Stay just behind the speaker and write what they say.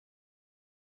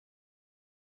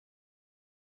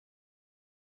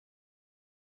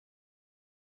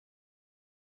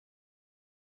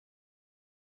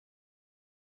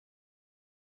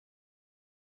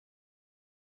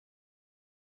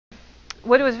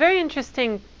What was very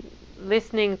interesting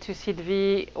listening to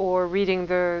Sylvie or reading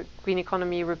the Green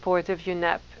Economy report of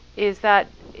UNEP is that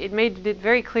it made it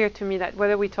very clear to me that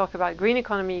whether we talk about green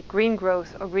economy, green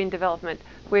growth, or green development,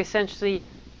 we're essentially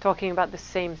talking about the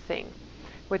same thing.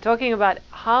 We're talking about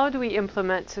how do we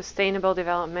implement sustainable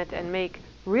development and make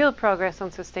real progress on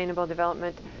sustainable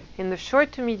development in the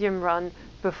short to medium run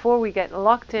before we get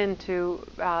locked into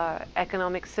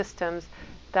economic systems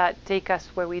that take us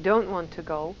where we don't want to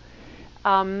go.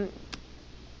 And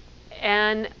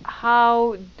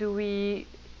how do we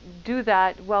do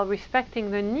that while respecting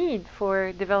the need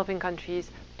for developing countries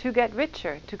to get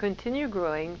richer, to continue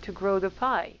growing, to grow the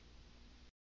pie?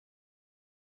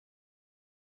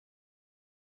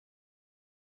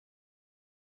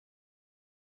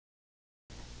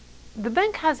 The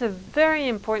bank has a very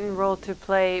important role to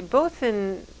play, both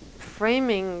in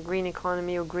framing green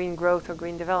economy or green growth or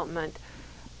green development,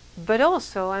 but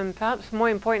also, and perhaps more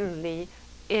importantly,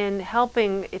 in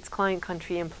helping its client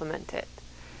country implement it.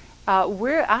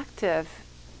 We're active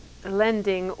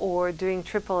lending or doing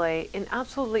AAA in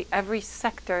absolutely every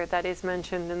sector that is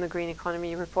mentioned in the Green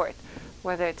Economy report,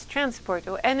 whether it's transport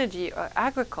or energy or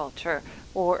agriculture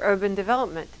or urban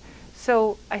development.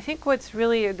 So I think what's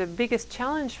really the biggest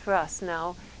challenge for us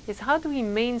now is how do we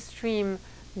mainstream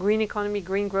green economy,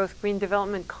 green growth, green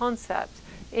development concepts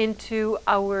into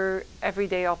our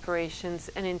everyday operations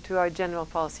and into our general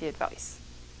policy advice.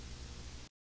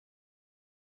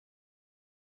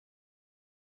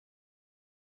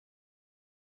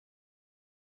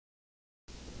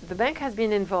 The bank has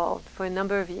been involved for a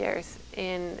number of years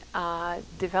in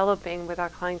developing with our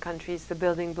client countries the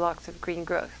building blocks of green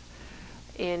growth.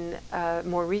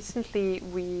 More recently,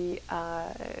 we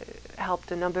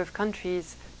helped a number of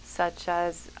countries such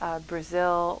as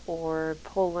Brazil or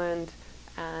Poland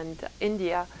and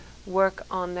India work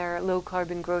on their low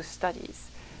carbon growth studies.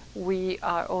 We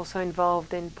are also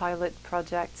involved in pilot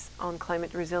projects on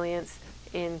climate resilience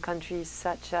in countries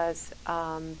such as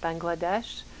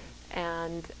Bangladesh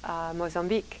and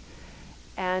Mozambique.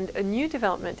 And a new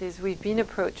development is we've been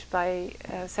approached by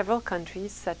several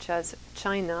countries such as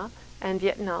China and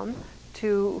Vietnam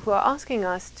who are asking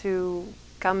us to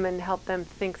come and help them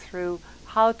think through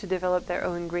how to develop their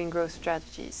own green growth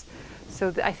strategies.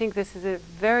 So I think this is a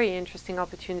very interesting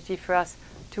opportunity for us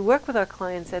to work with our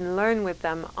clients and learn with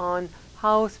them on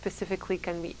how specifically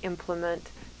can we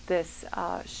implement this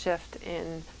shift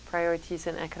in priorities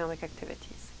and economic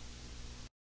activities.